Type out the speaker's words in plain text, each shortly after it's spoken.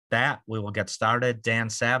that, we will get started. Dan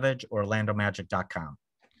Savage, OrlandoMagic.com.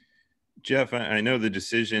 Jeff, I know the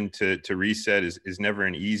decision to reset is never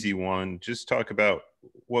an easy one. Just talk about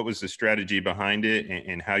what was the strategy behind it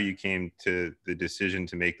and how you came to the decision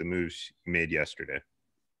to make the moves you made yesterday.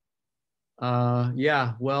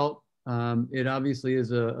 Yeah, well, it obviously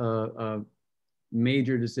is a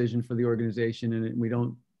major decision for the organization, and we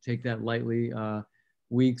don't take that lightly.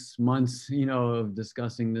 Weeks, months, of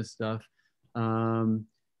discussing this stuff.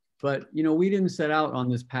 But, we didn't set out on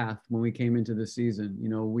this path when we came into the season.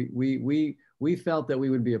 We felt that we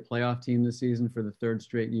would be a playoff team this season for the third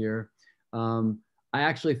straight year. I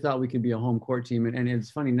actually thought we could be a home court team. And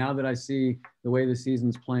it's funny, now that I see the way the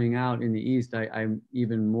season's playing out in the East, I'm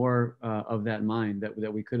even more of that mind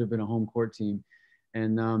that we could have been a home court team.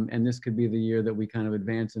 And this could be the year that we kind of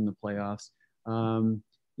advance in the playoffs. And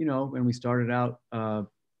we started out, I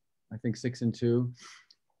think 6-2.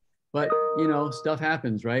 But stuff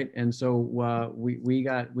happens, right? And so we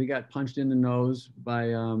got punched in the nose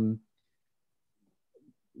by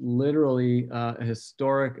literally an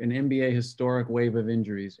NBA historic wave of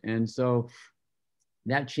injuries, and so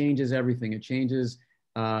that changes everything. It changes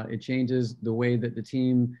the way that the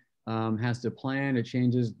team has to plan. It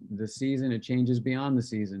changes the season. It changes beyond the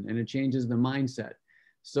season, and it changes the mindset.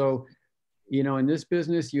 So, in this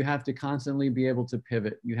business, you have to constantly be able to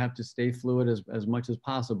pivot. You have to stay fluid as much as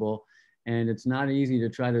possible. And it's not easy to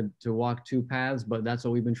try to walk two paths, but that's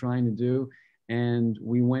what we've been trying to do. And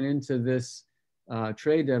we went into this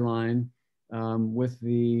trade deadline with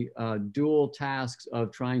the dual tasks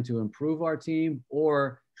of trying to improve our team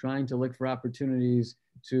or trying to look for opportunities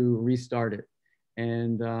to restart it.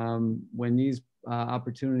 And when these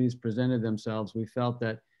opportunities presented themselves, we felt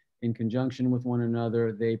that in conjunction with one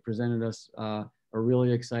another, they presented us a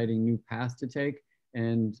really exciting new path to take.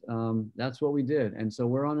 And that's what we did. And so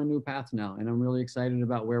we're on a new path now, and I'm really excited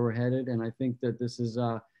about where we're headed. And I think that this is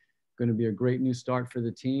going to be a great new start for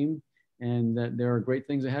the team, and that there are great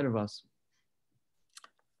things ahead of us.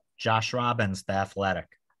 Josh Robbins, The Athletic.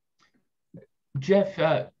 Jeff,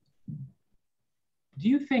 do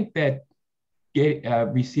you think that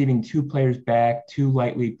receiving two players back, two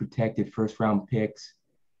lightly protected first-round picks,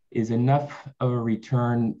 is enough of a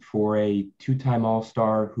return for a two-time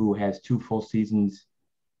All-Star who has 2 full seasons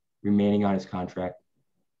remaining on his contract?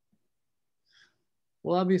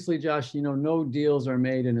 Well, obviously, Josh, no deals are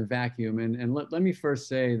made in a vacuum. And let me first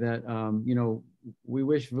say that, we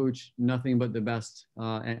wish Vooch nothing but the best.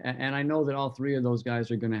 And I know that all 3 of those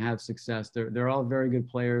guys are going to have success. They're all very good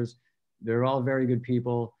players. They're all very good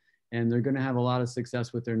people. And they're going to have a lot of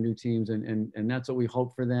success with their new teams. And that's what we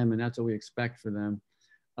hope for them. And that's what we expect for them.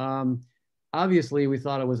 Obviously, we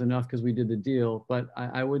thought it was enough because we did the deal. But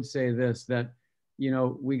I would say this, that,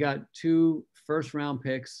 we got 2 first-round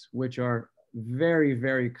picks, which are very,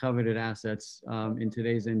 very coveted assets in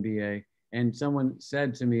today's NBA. And someone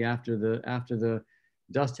said to me after the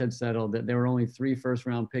dust had settled that there were only 3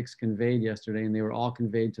 first-round picks conveyed yesterday, and they were all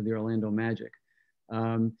conveyed to the Orlando Magic.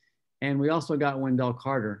 And we also got Wendell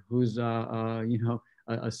Carter, who's a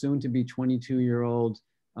soon-to-be 22-year-old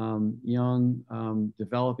young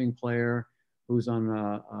developing player who's on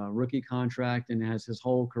a rookie contract and has his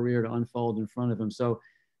whole career to unfold in front of him. So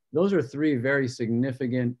those are 3 very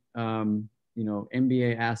significant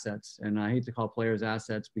NBA assets. And I hate to call players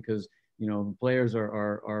assets because players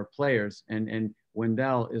are players, and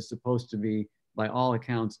Wendell is supposed to be, by all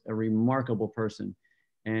accounts, a remarkable person.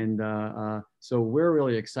 And so we're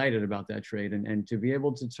really excited about that trade, and to be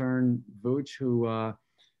able to turn Vooch, who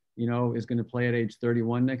is going to play at age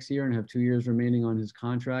 31 next year and have 2 years remaining on his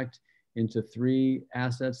contract, into 3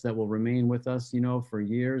 assets that will remain with us, for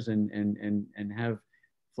years, and have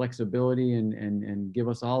flexibility and give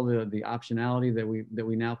us all the optionality that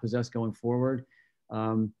we now possess going forward,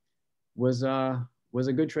 was a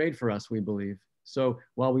good trade for us, we believe. So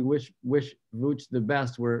while we wish Vooch the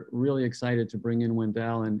best, we're really excited to bring in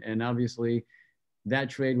Wendell, and obviously that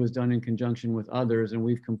trade was done in conjunction with others, and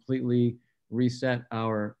we've completely reset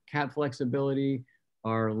our cap flexibility,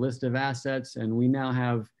 our list of assets, and we now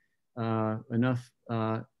have enough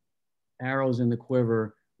arrows in the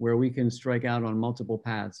quiver where we can strike out on multiple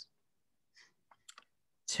paths.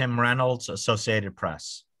 Tim Reynolds, Associated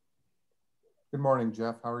Press. Good morning,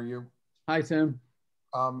 Jeff. How are you? Hi, Tim.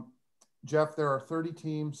 Jeff, there are 30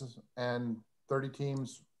 teams, and 30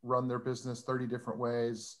 teams run their business 30 different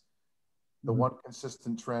ways. The one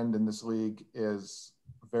consistent trend in this league is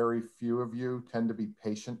very few of you tend to be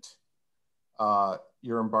patient.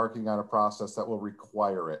 You're embarking on a process that will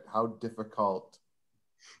require it. How difficult,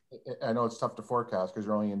 I know it's tough to forecast because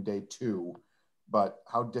you're only in day 2, but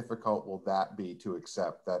how difficult will that be to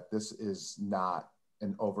accept that this is not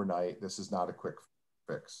an overnight. This is not a quick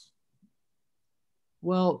fix.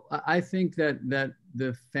 Well, I think that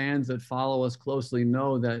the fans that follow us closely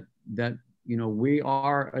know that we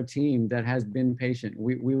are a team that has been patient.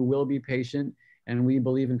 We will be patient, and we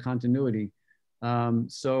believe in continuity.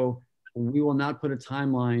 So we will not put a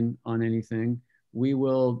timeline on anything. We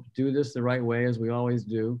will do this the right way, as we always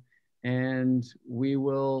do, and we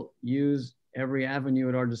will use every avenue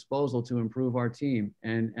at our disposal to improve our team.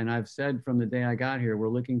 And I've said from the day I got here, we're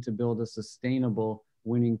looking to build a sustainable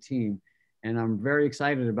winning team. And I'm very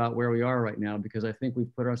excited about where we are right now, because I think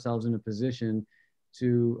we've put ourselves in a position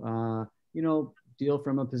to, deal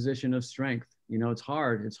from a position of strength. It's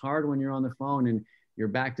hard. It's hard when you're on the phone and you're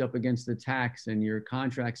backed up against the tax and your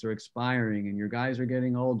contracts are expiring and your guys are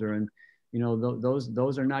getting older. And,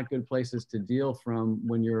 those are not good places to deal from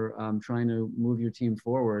when you're trying to move your team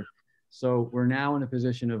forward. So we're now in a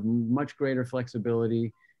position of much greater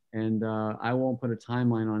flexibility, and I won't put a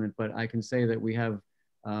timeline on it, but I can say that we have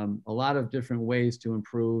a lot of different ways to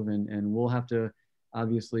improve, and we'll have to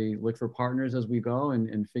obviously look for partners as we go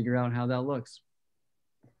and figure out how that looks.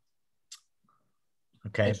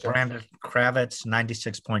 Okay, Thanks, Jeff. Brandon Kravitz,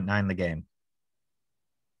 96.9 the game.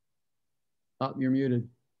 Oh, you're muted.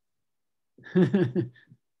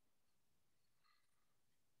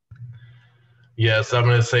 Yes, I'm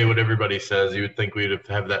going to say what everybody says. You would think we'd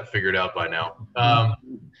have that figured out by now.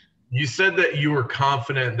 You said that you were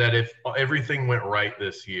confident that if everything went right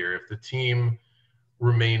this year, if the team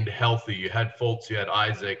remained healthy, you had Fultz, you had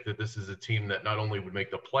Isaac, that this is a team that not only would make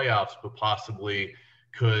the playoffs, but possibly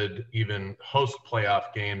could even host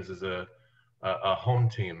playoff games as a home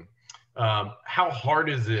team. How hard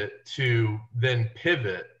is it to then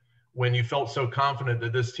pivot when you felt so confident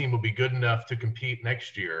that this team will be good enough to compete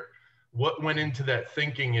next year? What went into that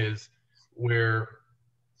thinking is where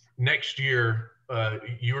next year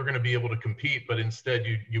you were going to be able to compete, but instead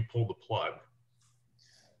you pulled the plug?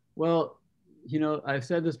 Well, I've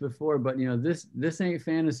said this before, but this ain't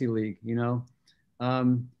fantasy league.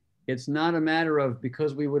 It's not a matter of,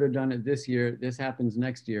 because we would have done it this year, this happens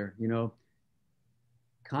next year.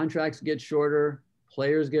 Contracts get shorter,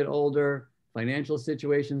 players get older, financial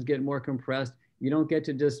situations get more compressed. You don't get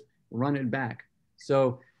to just run it back.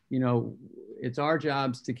 So, it's our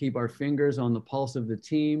jobs to keep our fingers on the pulse of the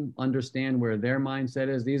team, understand where their mindset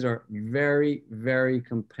is. These are very, very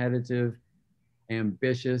competitive,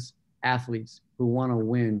 ambitious athletes who want to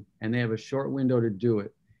win, and they have a short window to do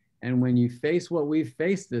it. And when you face what we've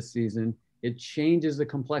faced this season, it changes the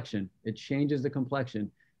complexion. It changes the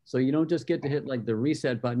complexion. So you don't just get to hit like the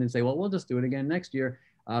reset button and say, well, we'll just do it again next year.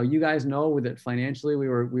 You guys know that financially we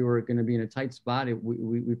were going to be in a tight spot.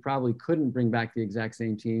 We probably couldn't bring back the exact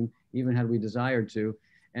same team, even had we desired to.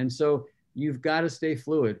 And so you've got to stay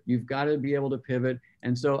fluid. You've got to be able to pivot.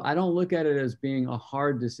 And so I don't look at it as being a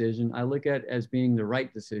hard decision. I look at it as being the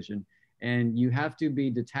right decision. And you have to be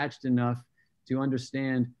detached enough to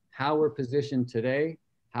understand how we're positioned today,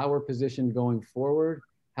 how we're positioned going forward,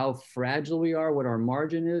 how fragile we are, what our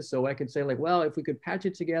margin is. So I could say like, well, if we could patch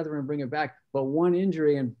it together and bring it back, but one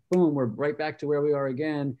injury and boom, we're right back to where we are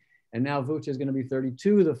again. And now Vooch is going to be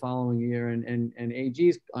 32 the following year, and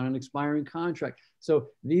AG's on an expiring contract. So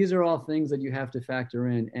these are all things that you have to factor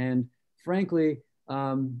in. And frankly,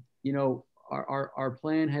 our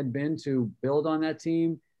plan had been to build on that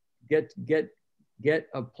team, get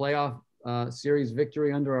a playoff series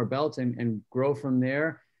victory under our belts and grow from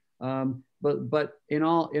there. But in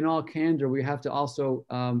all candor, we have to also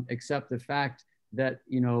accept the fact that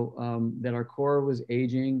that our core was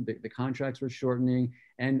aging, the contracts were shortening,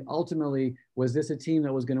 and ultimately, was this a team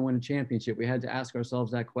that was going to win a championship? We had to ask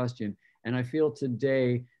ourselves that question. And I feel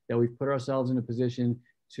today that we've put ourselves in a position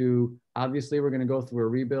to, obviously, we're going to go through a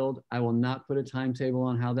rebuild. I will not put a timetable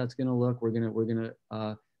on how that's going to look. We're going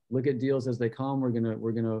to look at deals as they come. We're going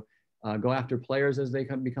to go after players as they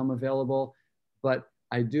become available. But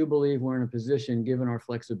I do believe we're in a position, given our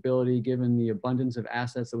flexibility, given the abundance of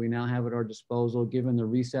assets that we now have at our disposal, given the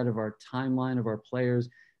reset of our timeline of our players,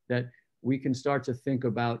 that we can start to think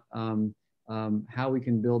about how we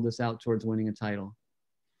can build this out towards winning a title.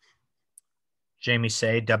 Jamie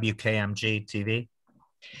Say, WKMG TV.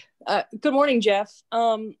 Good morning, Jeff.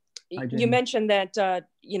 Hi, you mentioned that,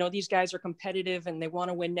 these guys are competitive and they want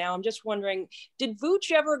to win now. I'm just wondering, did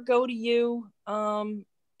Vooch ever go to you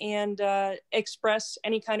and express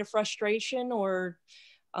any kind of frustration, or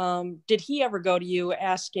did he ever go to you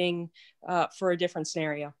asking for a different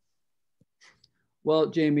scenario? Well,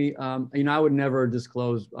 Jamie, I would never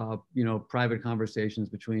disclose, private conversations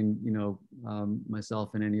between,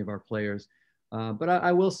 myself and any of our players. But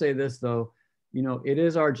I will say this, though, it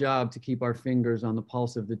is our job to keep our fingers on the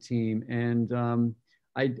pulse of the team. And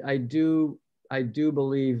I do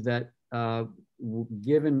believe that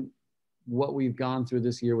given what we've gone through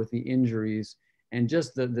this year with the injuries and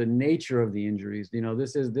just the nature of the injuries, you know,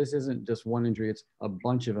 this isn't just one injury, it's a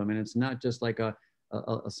bunch of them. And it's not just like a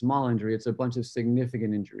small injury, it's a bunch of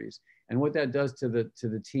significant injuries. And what that does to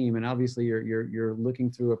the team, and obviously you're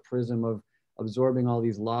looking through a prism of absorbing all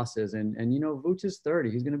these losses. And you know, Vooch is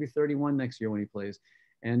 30, he's going to be 31 next year when he plays.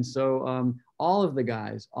 And so all of the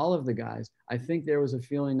guys, I think there was a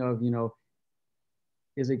feeling of, you know,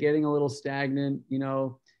 is it getting a little stagnant, you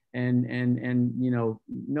know, and you know,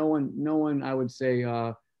 no one I would say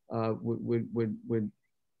would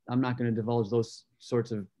I'm not going to divulge those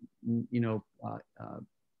sorts of, you know,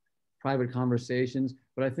 private conversations,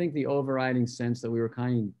 but I think the overriding sense that we were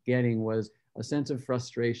kind of getting was a sense of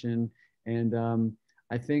frustration. And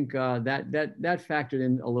I think that factored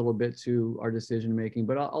in a little bit to our decision making,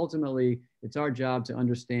 but ultimately it's our job to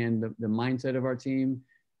understand the mindset of our team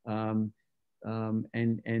and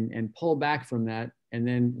pull back from that, and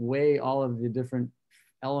then weigh all of the different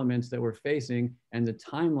elements that we're facing and the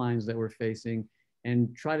timelines that we're facing,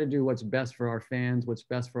 and try to do what's best for our fans, what's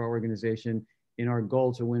best for our organization in our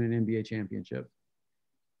goal to win an NBA championship.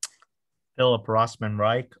 Philip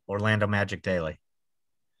Rossman-Reich, Orlando Magic Daily.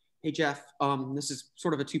 Hey, Jeff, this is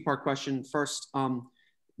sort of a two-part question. First,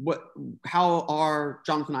 how are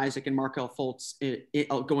Jonathan Isaac and Markelle Fultz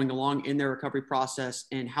going along in their recovery process,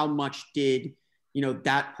 and how much did, you know,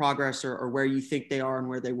 that progress or where you think they are and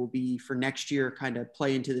where they will be for next year kind of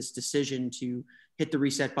play into this decision to hit the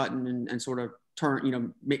reset button and sort of turn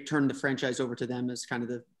the franchise over to them as kind of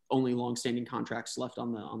the only long-standing contracts left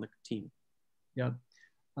on the team? Yeah.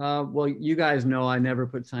 Well, you guys know I never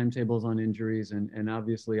put timetables on injuries, and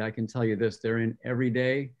obviously I can tell you this: they're in every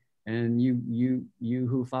day, and you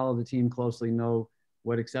who follow the team closely know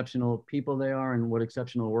what exceptional people they are and what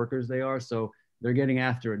exceptional workers they are. So they're getting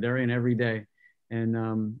after it. They're in every day, and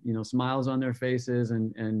you know, smiles on their faces,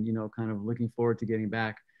 and you know, kind of looking forward to getting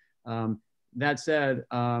back. That said,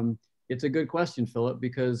 it's a good question, Philip,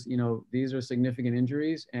 because you know, these are significant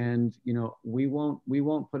injuries, and you know, we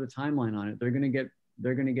won't put a timeline on it. They're going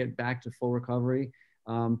to get back to full recovery.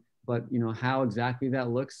 But you know, how exactly that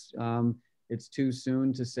looks, it's too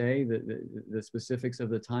soon to say the specifics of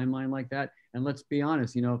the timeline like that. And let's be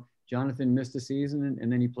honest, you know, Jonathan missed a season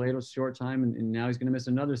and then he played a short time, and now he's going to miss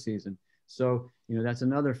another season. So, you know, that's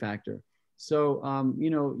another factor. So, you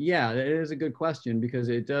know, yeah, it is a good question, because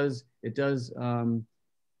it does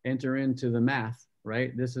enter into the math,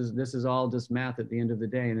 right? This is all just math at the end of the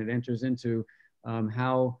day, and it enters into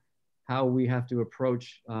how we have to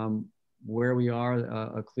approach where we are,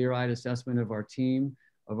 a clear-eyed assessment of our team,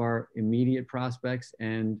 of our immediate prospects,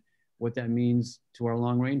 and what that means to our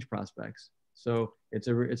long-range prospects. So it's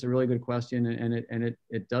a really good question, and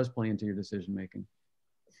it does play into your decision-making.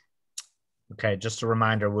 Okay, just a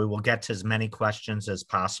reminder, we will get to as many questions as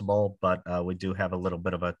possible, but we do have a little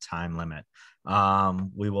bit of a time limit.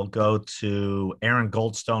 We will go to Aaron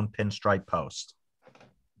Goldstone, Pinstripe Post.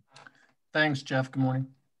 Thanks, Jeff. Good morning.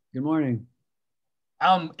 Good morning.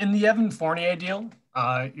 In the Evan Fournier deal,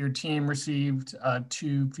 your team received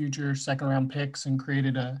 2 future second-round picks and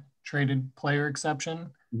created a traded player exception.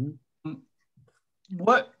 Mm-hmm.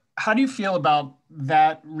 How do you feel about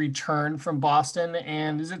that return from Boston?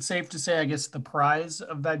 And is it safe to say, I guess, the prize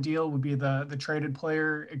of that deal would be the traded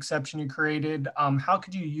player exception you created? How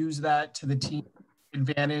could you use that to the team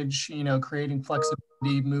advantage, you know, creating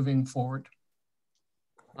flexibility moving forward?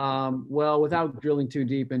 Well, without drilling too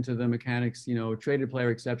deep into the mechanics, you know, traded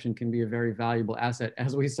player exception can be a very valuable asset.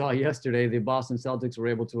 As we saw yesterday, the Boston Celtics were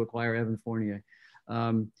able to acquire Evan Fournier.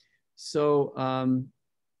 That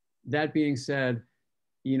being said,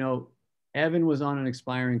 you know, Evan was on an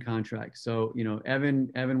expiring contract. So, you know,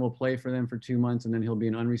 Evan will play for them for 2 months, and then he'll be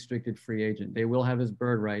an unrestricted free agent. They will have his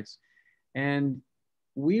bird rights. And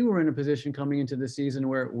we were in a position coming into the season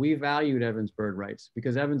where we valued Evan's bird rights,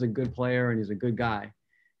 because Evan's a good player and he's a good guy.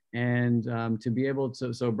 And to be able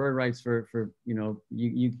to, so bird rights for you know,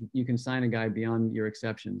 you can sign a guy beyond your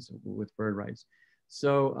exceptions with bird rights.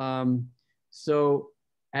 So, so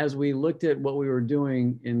as we looked at what we were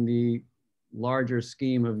doing in the larger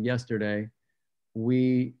scheme of yesterday,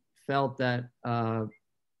 we felt that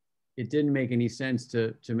it didn't make any sense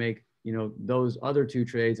to make, you know, those other 2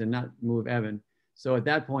 trades and not move Evan. So at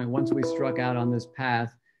that point, once we struck out on this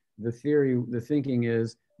path, the thinking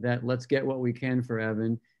is that let's get what we can for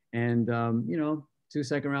Evan. And, you know, 2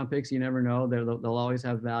 second-round picks, you never know. They'll always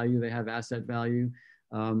have value. They have asset value.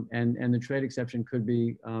 And the trade exception could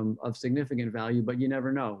be of significant value, but you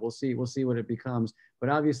never know. We'll see what it becomes. But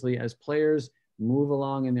obviously, as players move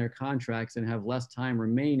along in their contracts and have less time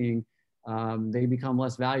remaining, they become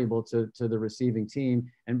less valuable to the receiving team.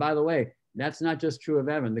 And by the way, that's not just true of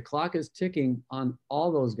Evan. The clock is ticking on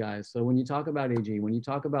all those guys. So when you talk about AG, when you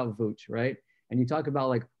talk about Vooch, right? And you talk about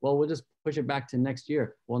like, well, we'll just push it back to next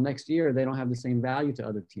year. Well, next year, they don't have the same value to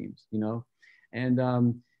other teams, you know?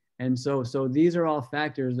 And so these are all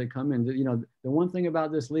factors that come in. You know, the one thing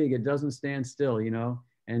about this league, it doesn't stand still, you know,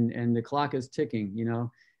 and the clock is ticking, you know?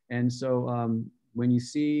 And so when you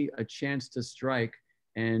see a chance to strike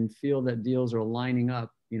and feel that deals are lining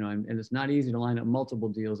up, you know, and it's not easy to line up multiple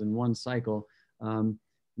deals in one cycle, you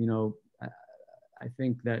know, I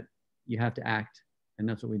think that you have to act, and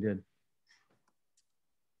that's what we did.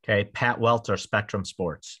 Okay, Pat Welter, Spectrum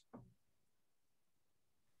Sports.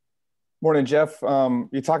 Morning, Jeff.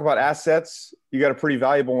 You talk about assets. You got a pretty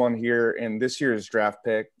valuable one here in this year's draft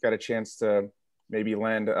pick. Got a chance to maybe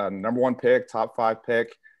land a #1 pick, top 5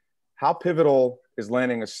 pick. How pivotal is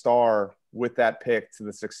landing a star with that pick to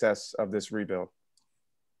the success of this rebuild?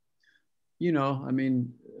 You know, I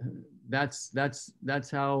mean, that's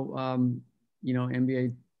how you know,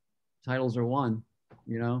 NBA titles are won.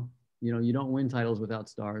 You know, you don't win titles without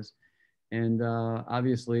stars, and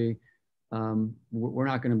obviously, we're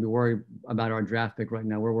not going to be worried about our draft pick right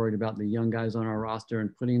now. We're worried about the young guys on our roster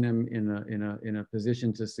and putting them in a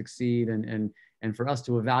position to succeed, and for us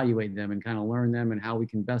to evaluate them and kind of learn them and how we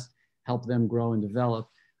can best help them grow and develop.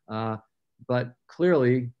 But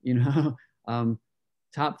clearly, you know,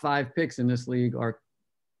 top 5 picks in this league are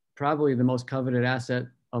probably the most coveted asset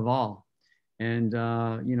of all. And,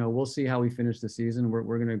 you know, we'll see how we finish the season.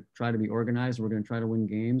 We're going to try to be organized. We're going to try to win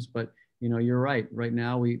games. But, you know, you're right. Right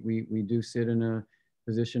now, we do sit in a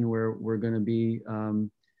position where we're going to be,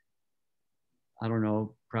 I don't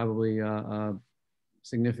know, probably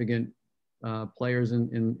significant players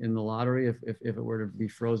in the lottery if it were to be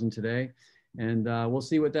frozen today. And we'll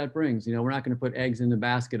see what that brings. You know, we're not going to put eggs in the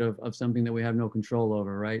basket of something that we have no control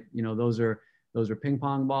over, right? You know, those are ping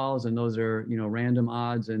pong balls, and those are, you know, random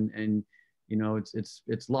odds, and you know,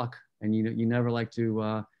 it's luck, and you never like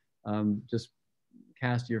to just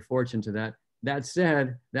cast your fortune to that. That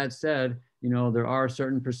said, you know, there are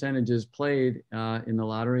certain percentages played in the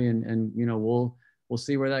lottery, and you know, we'll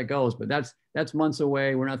see where that goes. But that's months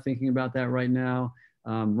away. We're not thinking about that right now.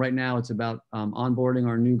 Right now, it's about onboarding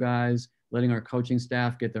our new guys, letting our coaching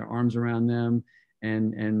staff get their arms around them,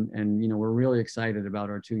 and you know, we're really excited about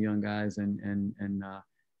our 2 young guys and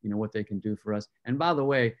you know, what they can do for us. And by the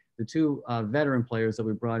way, the 2 veteran players that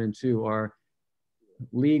we brought in too are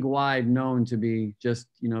league-wide known to be just,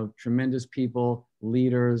 you know, tremendous people,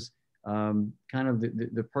 leaders, kind of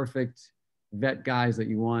the perfect vet guys that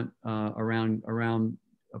you want around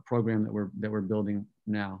a program that we're building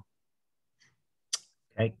now.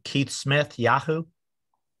 Okay, Keith Smith, Yahoo.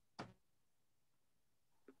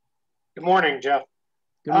 Good morning, Jeff.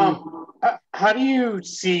 Good morning. How do you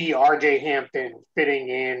see RJ Hampton fitting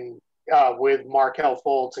in with Markelle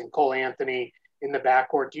Fultz and Cole Anthony in the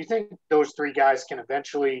backcourt? Do you think those 3 guys can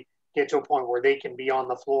eventually get to a point where they can be on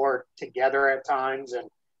the floor together at times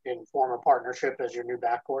and form a partnership as your new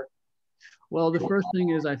backcourt? Well, the first thing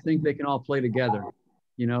is I think they can all play together,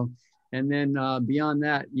 you know, and then beyond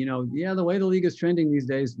that, you know, yeah, the way the league is trending these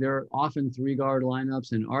days, there are often 3-guard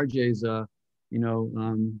lineups, and RJ's you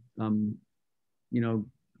know,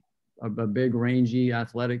 a big, rangy,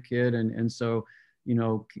 athletic kid, and so, you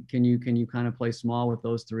know, can you kind of play small with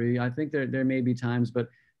those 3? I think there may be times, but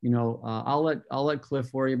you know, I'll let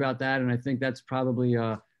Cliff worry about that, and I think that's probably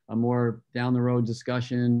a more down the road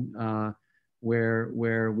discussion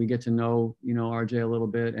where we get to know, you know, RJ a little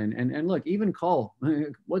bit, and look, even Cole,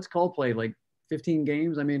 what's Cole played, like 15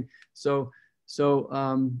 games? I mean, so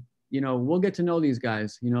you know, we'll get to know these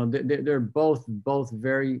guys. You know, they're both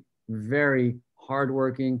very, very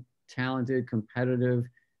hardworking, talented, competitive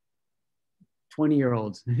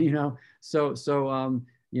 20-year-olds, you know? So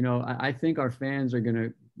you know, I think our fans are going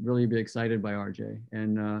to really be excited by RJ.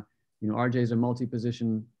 And, you know, RJ is a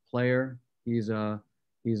multi-position player. He's a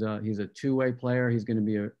 2-way player. He's going to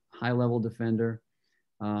be a high-level defender.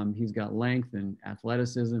 He's got length and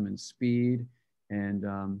athleticism and speed,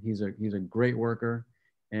 and he's a great worker.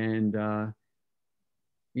 And,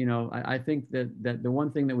 you know, I think that the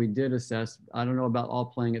one thing that we did assess, I don't know about all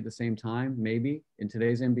playing at the same time, maybe in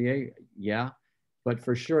today's NBA, yeah, but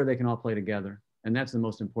for sure they can all play together. And that's the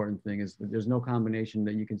most important thing, is that there's no combination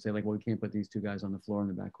that you can say like, well, we can't put these 2 guys on the floor in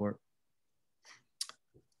the backcourt.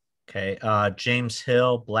 Okay, James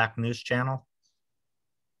Hill, Black News Channel.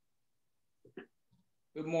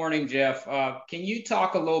 Good morning, Jeff. Can you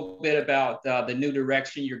talk a little bit about the new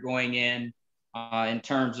direction you're going in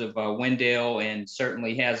terms of Wendell, and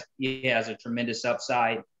certainly he has a tremendous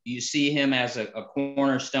upside. Do you see him as a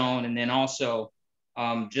cornerstone? And then also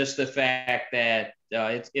just the fact that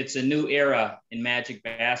it's a new era in Magic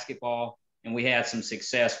basketball, and we had some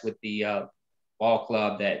success with the ball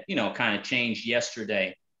club that, you know, kind of changed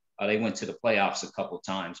yesterday. They went to the playoffs a couple of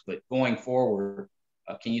times, but going forward,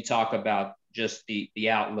 can you talk about just the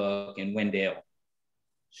outlook in Wendell?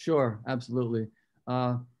 Sure, absolutely.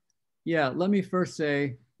 Yeah, let me first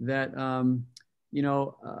say that you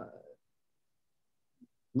know,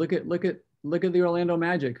 look at the Orlando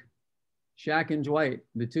Magic, Shaq and Dwight,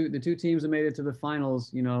 the two teams that made it to the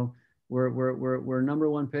finals. You know, were number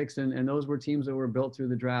one picks, and those were teams that were built through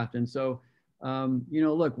the draft. And so, you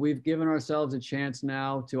know, look, we've given ourselves a chance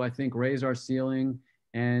now to, I think, raise our ceiling,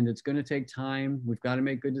 and it's going to take time. We've got to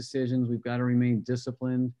make good decisions. We've got to remain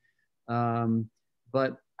disciplined.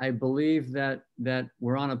 But I believe that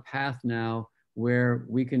we're on a path now where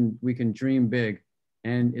we can dream big.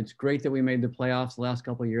 And it's great that we made the playoffs the last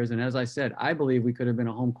couple of years. And as I said, I believe we could have been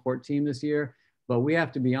a home court team this year, but we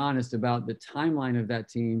have to be honest about the timeline of that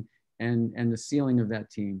team and the ceiling of that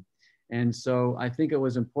team. And so I think it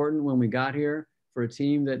was important when we got here for a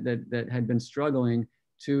team that had been struggling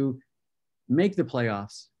to make the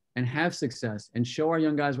playoffs and have success and show our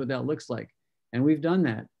young guys what that looks like. And we've done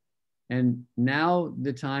that. And now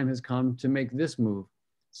the time has come to make this move.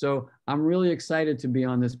 So I'm really excited to be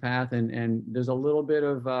on this path, and there's a little bit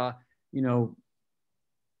of, you know,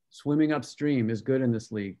 swimming upstream is good in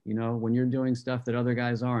this league, you know, when you're doing stuff that other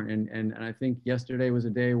guys aren't. And I think yesterday was a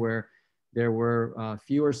day where there were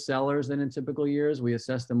fewer sellers than in typical years. We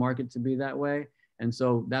assessed the market to be that way. And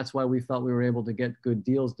so that's why we felt we were able to get good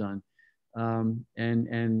deals done.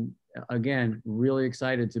 And again, really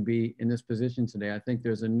excited to be in this position today. I think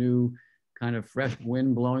there's a new kind of fresh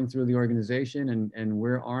wind blowing through the organization, and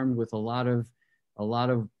we're armed with a lot of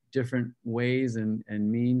different ways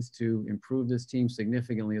and means to improve this team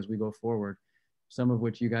significantly as we go forward, some of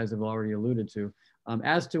which you guys have already alluded to.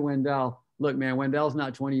 As to Wendell, look, man, Wendell's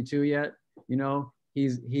not 22 yet. You know,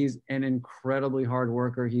 he's an incredibly hard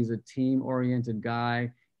worker. He's a team-oriented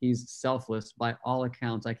guy. He's selfless by all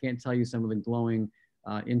accounts. I can't tell you some of the glowing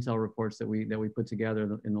intel reports that we put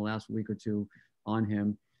together in the last week or two on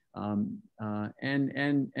him. And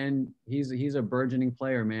he's a burgeoning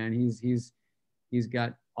player, man. He's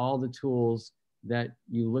got all the tools that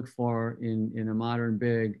you look for in a modern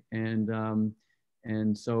big, and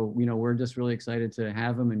so, you know, we're just really excited to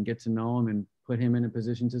have him and get to know him and put him in a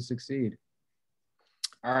position to succeed.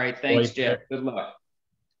 All right, thanks, Jeff. Good luck.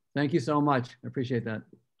 Thank you so much. I appreciate that.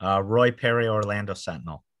 Roy Perry, Orlando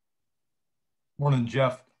Sentinel. Morning,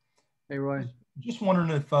 Jeff. Hey, Roy. Just wondering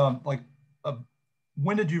if,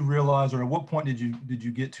 when did you realize, or at what point did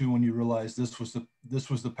you get to when you realized this was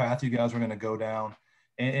the path you guys were going to go down,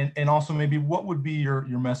 and also maybe what would be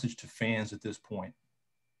your message to fans at this point?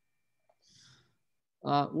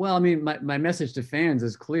 Well, I mean, my message to fans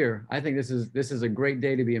is clear. I think this is a great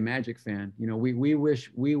day to be a Magic fan. You know, we wish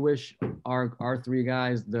our three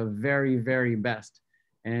guys the very, very best,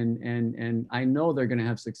 and I know they're going to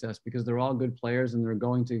have success because they're all good players, and they're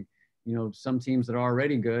going to, you know, some teams that are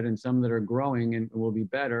already good and some that are growing and will be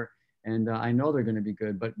better. And I know they're going to be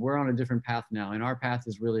good, but we're on a different path now, and our path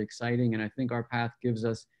is really exciting. And I think our path gives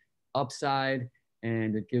us upside,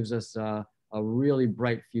 and it gives us a really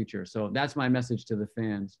bright future. So that's my message to the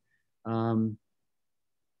fans.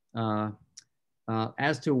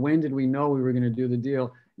 As to when did we know we were going to do the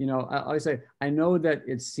deal? You know, I always say, I know that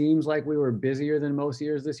it seems like we were busier than most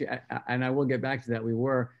years this year, and I will get back to that. We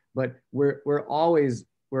were, but we're always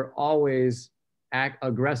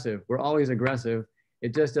aggressive. We're always aggressive.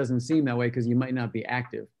 It just doesn't seem that way because you might not be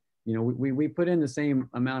active. You know, we put in the same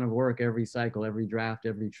amount of work every cycle, every draft,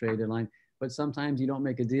 every trade deadline, but sometimes you don't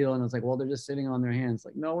make a deal and it's like, well, they're just sitting on their hands.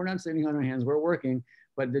 Like, no, we're not sitting on our hands. We're working,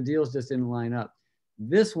 but the deals just didn't line up.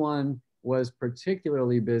 This one was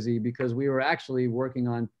particularly busy because we were actually working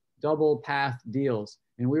on double path deals,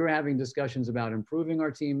 and we were having discussions about improving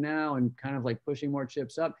our team now and kind of like pushing more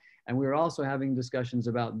chips up. And we were also having discussions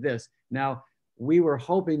about this. Now, we were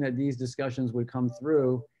hoping that these discussions would come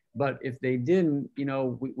through, but if they didn't, you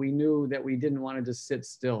know, we knew that we didn't want to just sit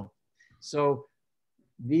still. So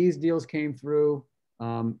these deals came through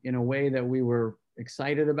in a way that we were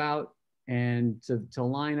excited about, and to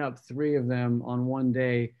line up three of them on one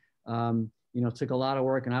day, you know, took a lot of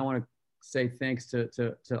work. And I want to say thanks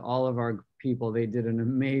to all of our people. They did an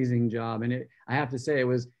amazing job. And I have to say, it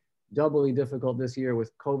was doubly difficult this year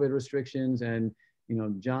with COVID restrictions, and you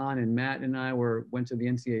know, John and Matt and I went to the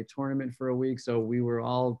NCAA tournament for a week, so we were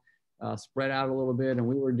all spread out a little bit, and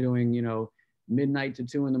we were doing, you know, midnight to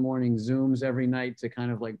 2 in the morning Zooms every night to kind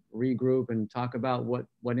of like regroup and talk about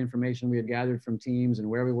what information we had gathered from teams and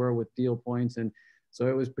where we were with deal points. And so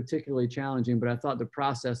it was particularly challenging, but I thought the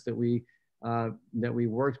process that we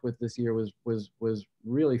worked with this year was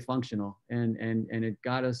really functional, and it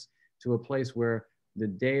got us to a place where the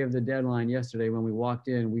day of the deadline yesterday, when we walked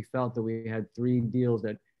in, we felt that we had 3 deals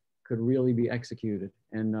that could really be executed.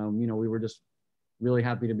 And, we were just really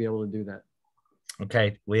happy to be able to do that.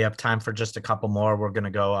 Okay. We have time for just a couple more. We're going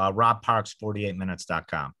to go Rob Parks,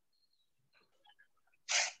 48minutes.com.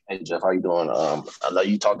 Hey Jeff, how you doing? I know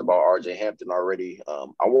you talked about RJ Hampton already. I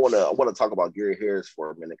want to talk about Gary Harris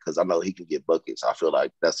for a minute, because I know he can get buckets. I feel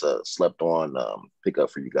like that's a slept on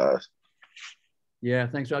pickup for you guys. Yeah,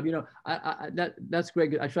 thanks, Rob. That's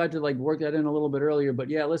great. I tried to like work that in a little bit earlier, but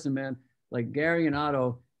yeah, listen, man, like Gary and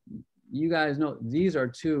Otto, you guys know these are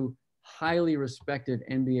 2 highly respected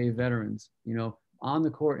NBA veterans, on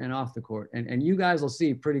the court and off the court. And you guys will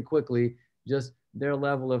see pretty quickly just their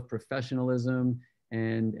level of professionalism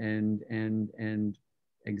and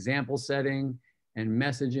example setting and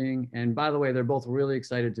messaging. And by the way, they're both really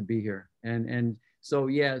excited to be here. And so,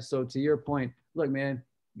 yeah, so to your point, look, man,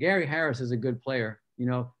 Gary Harris is a good player.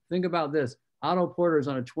 Think about this. Otto Porter is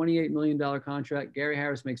on a $28 million contract. Gary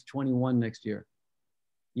Harris makes 21 next year.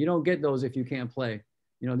 You don't get those if you can't play.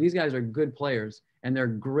 These guys are good players, and they're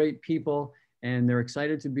great people, and they're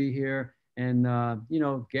excited to be here. And,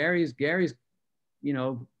 Gary's,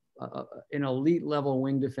 an elite level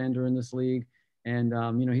wing defender in this league. And,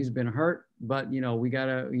 he's been hurt, but, we got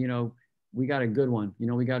a good one,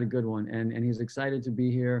 we got a good one, and he's excited to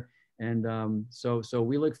be here. And so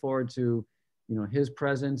we look forward to, his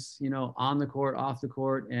presence, on the court, off the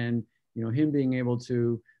court, and, him being able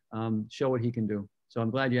to show what he can do. So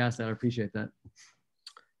I'm glad you asked that. I appreciate that.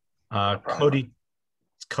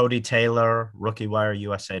 Cody Taylor, Rookie Wire,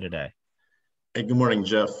 USA Today. Hey, good morning,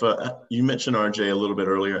 Jeff. You mentioned RJ a little bit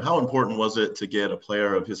earlier. How important was it to get a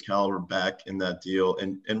player of his caliber back in that deal?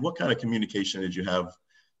 And what kind of communication did you have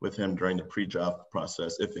with him during the pre-draft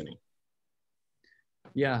process, if any?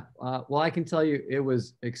 Yeah, well, I can tell you it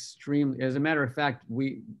was extremely, as a matter of fact,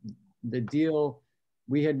 the deal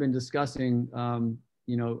we had been discussing,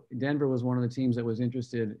 Denver was one of the teams that was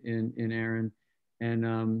interested in Aaron,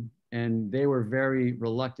 and they were very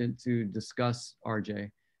reluctant to discuss RJ.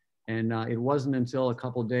 And it wasn't until a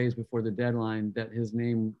couple of days before the deadline that his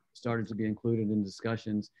name started to be included in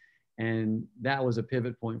discussions. And that was a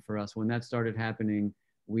pivot point for us. When that started happening,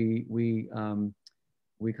 we kind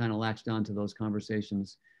of latched onto those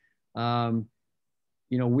conversations.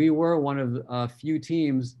 We were one of a few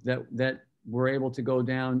teams that were able to go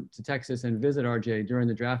down to Texas and visit RJ during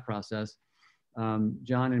the draft process.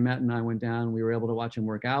 John and Matt and I went down. We were able to watch him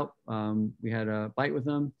work out. We had a bite with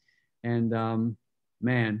him, and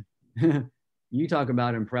man, you talk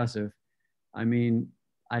about impressive. I mean,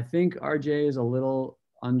 I think RJ is a little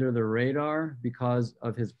under the radar because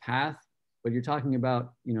of his path, but you're talking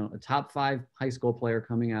about, a top 5 high school player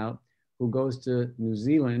coming out who goes to New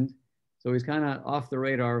Zealand. So he's kind of off the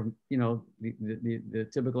radar, the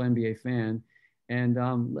typical NBA fan. And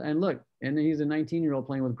look, and he's a 19-year-old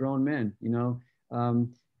playing with grown men,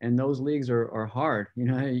 and those leagues are hard.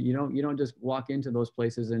 You don't just walk into those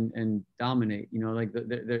places and dominate.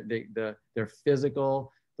 They're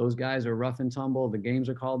physical. Those guys are rough and tumble. The games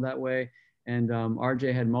are called that way. And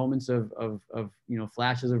RJ had moments of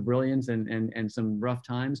flashes of brilliance and some rough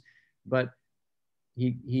times, but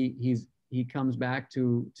he comes back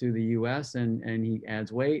to the U.S. and he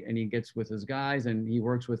adds weight and he gets with his guys and he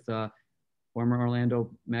works with former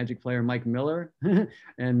Orlando Magic player Mike Miller,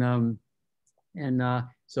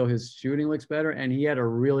 so his shooting looks better, and he had a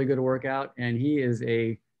really good workout, and he's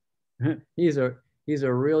a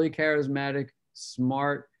really charismatic,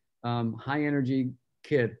 smart, high energy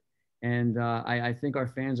kid, and I think our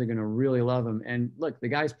fans are going to really love him. And look, the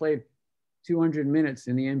guy's played 200 minutes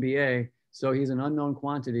in the NBA, so he's an unknown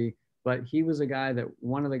quantity, but he was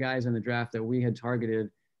one of the guys in the draft that we had targeted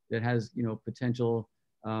that has potential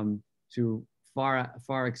to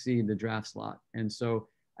far exceed the draft slot. And so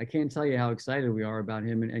I can't tell you how excited we are about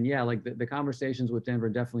him. And yeah, like the conversations with Denver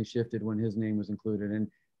definitely shifted when his name was included.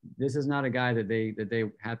 And this is not a guy that they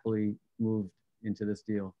happily moved into this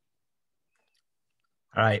deal.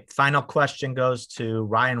 All right. Final question goes to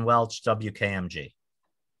Ryan Welch, WKMG.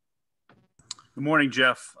 Good morning,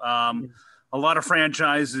 Jeff. A lot of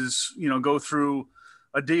franchises, go through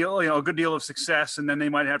a deal, a good deal of success, and then they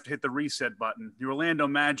might have to hit the reset button. The Orlando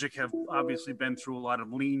Magic have obviously been through a lot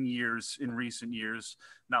of lean years in recent years,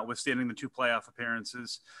 notwithstanding the 2 playoff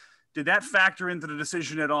appearances. did that factor into the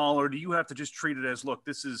decision at all, or do you have to just treat it as, look,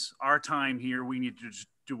 this is our time here. We need to just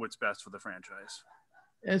do what's best for the franchise?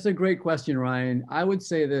 It's a great question, Ryan. I would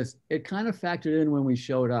say this, it kind of factored in when we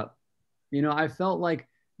showed up. You know, I felt like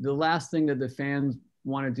the last thing that the fans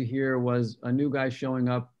wanted to hear was a new guy showing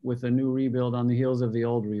up with a new rebuild on the heels of the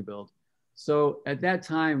old rebuild. So at that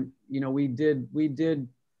time, you know, we did,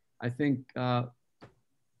 I think,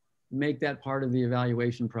 make that part of the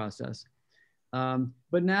evaluation process.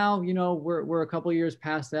 But now, you know, we're a couple of years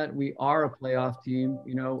past that. We are a playoff team,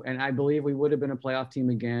 you know, and I believe we would have been a playoff team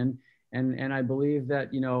again. And I believe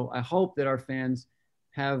that, you know, I hope that our fans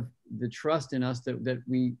have the trust in us that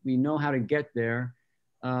we know how to get there.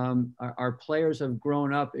 Our players have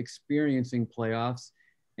grown up experiencing playoffs,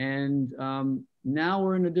 and now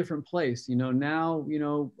we're in a different place. You know, now,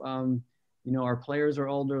 our players are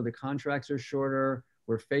older, the contracts are shorter.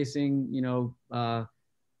 We're facing, a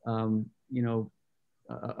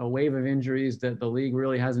wave of injuries that the league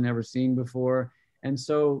really hasn't ever seen before. And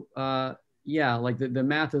so, yeah, like the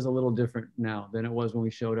math is a little different now than it was when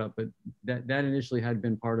we showed up, but that initially had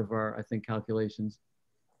been part of our, I think, calculations.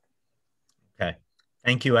 Okay.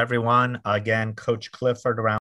 Thank you, everyone. Again, Coach Clifford around